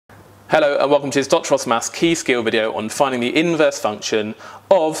Hello and welcome to this Dr. Ross Maths key skill video on finding the inverse function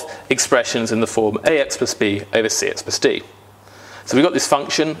of expressions in the form ax plus b over cx plus d. So we've got this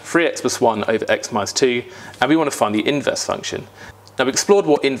function 3x plus 1 over x minus 2 and we want to find the inverse function. Now we explored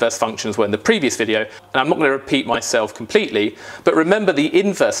what inverse functions were in the previous video and I'm not going to repeat myself completely, but remember the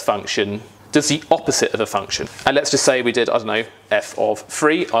inverse function does the opposite of a function. And let's just say we did, I don't know, f of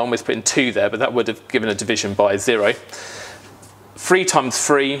 3. I almost put in 2 there, but that would have given a division by 0. 3 times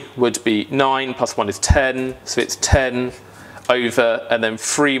 3 would be 9, plus 1 is 10, so it's 10 over, and then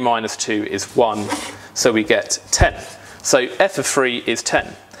 3 minus 2 is 1, so we get 10. So f of 3 is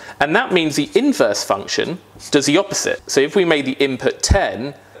 10. And that means the inverse function does the opposite. So if we made the input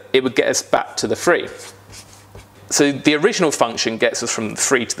 10, it would get us back to the 3. So the original function gets us from the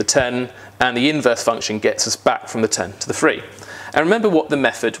 3 to the 10, and the inverse function gets us back from the 10 to the 3. And remember what the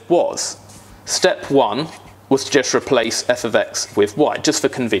method was. Step 1 was to just replace f of x with y, just for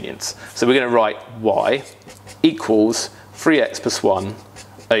convenience. So we're going to write y equals 3x plus 1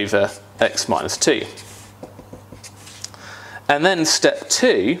 over x minus 2. And then step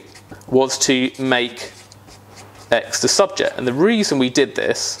 2 was to make x the subject. And the reason we did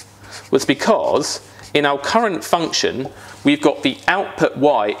this was because in our current function, we've got the output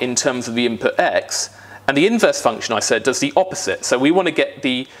y in terms of the input x, and the inverse function, I said, does the opposite. So we want to get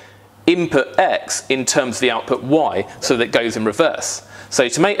the input x in terms of the output y, so that it goes in reverse. So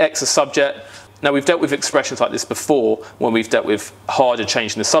to make x a subject, now we've dealt with expressions like this before when we've dealt with harder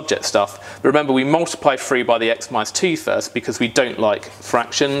changing the subject stuff. But remember, we multiply 3 by the x minus 2 first because we don't like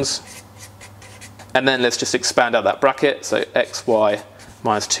fractions. And then let's just expand out that bracket. So xy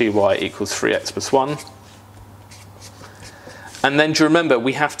minus 2y equals 3x plus 1. And then do you remember,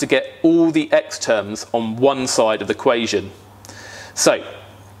 we have to get all the x terms on one side of the equation. So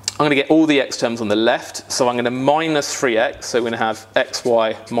I'm going to get all the x terms on the left, so I'm going to minus 3x, so we're going to have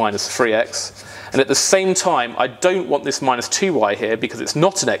xy minus 3x. And at the same time, I don't want this minus 2y here because it's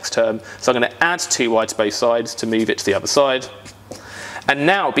not an x term, so I'm going to add 2y to both sides to move it to the other side. And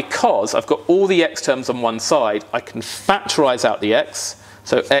now, because I've got all the x terms on one side, I can factorize out the x.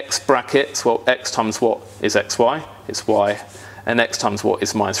 So x brackets, well, x times what is xy? It's y. And x times what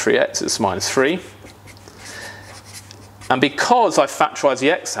is minus 3x? It's minus 3. And because I've factorised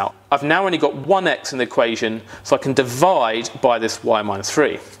the x out, I've now only got one x in the equation, so I can divide by this y minus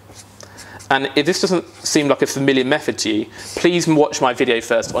 3. And if this doesn't seem like a familiar method to you, please watch my video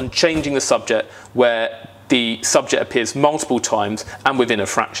first on changing the subject where the subject appears multiple times and within a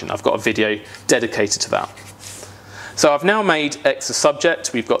fraction. I've got a video dedicated to that. So I've now made x a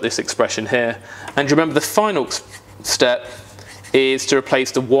subject. We've got this expression here. And remember, the final step is to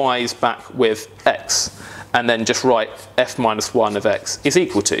replace the y's back with x. And then just write f minus 1 of x is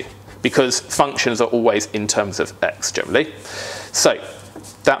equal to, because functions are always in terms of x generally. So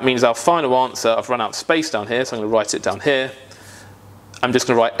that means our final answer, I've run out of space down here, so I'm going to write it down here. I'm just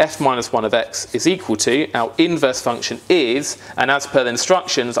going to write f minus 1 of x is equal to, our inverse function is, and as per the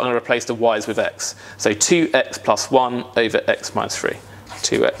instructions, I'm going to replace the y's with x. So 2x plus 1 over x minus 3.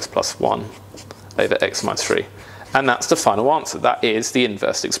 2x plus 1 over x minus 3. And that's the final answer. That is the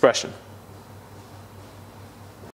inverse expression.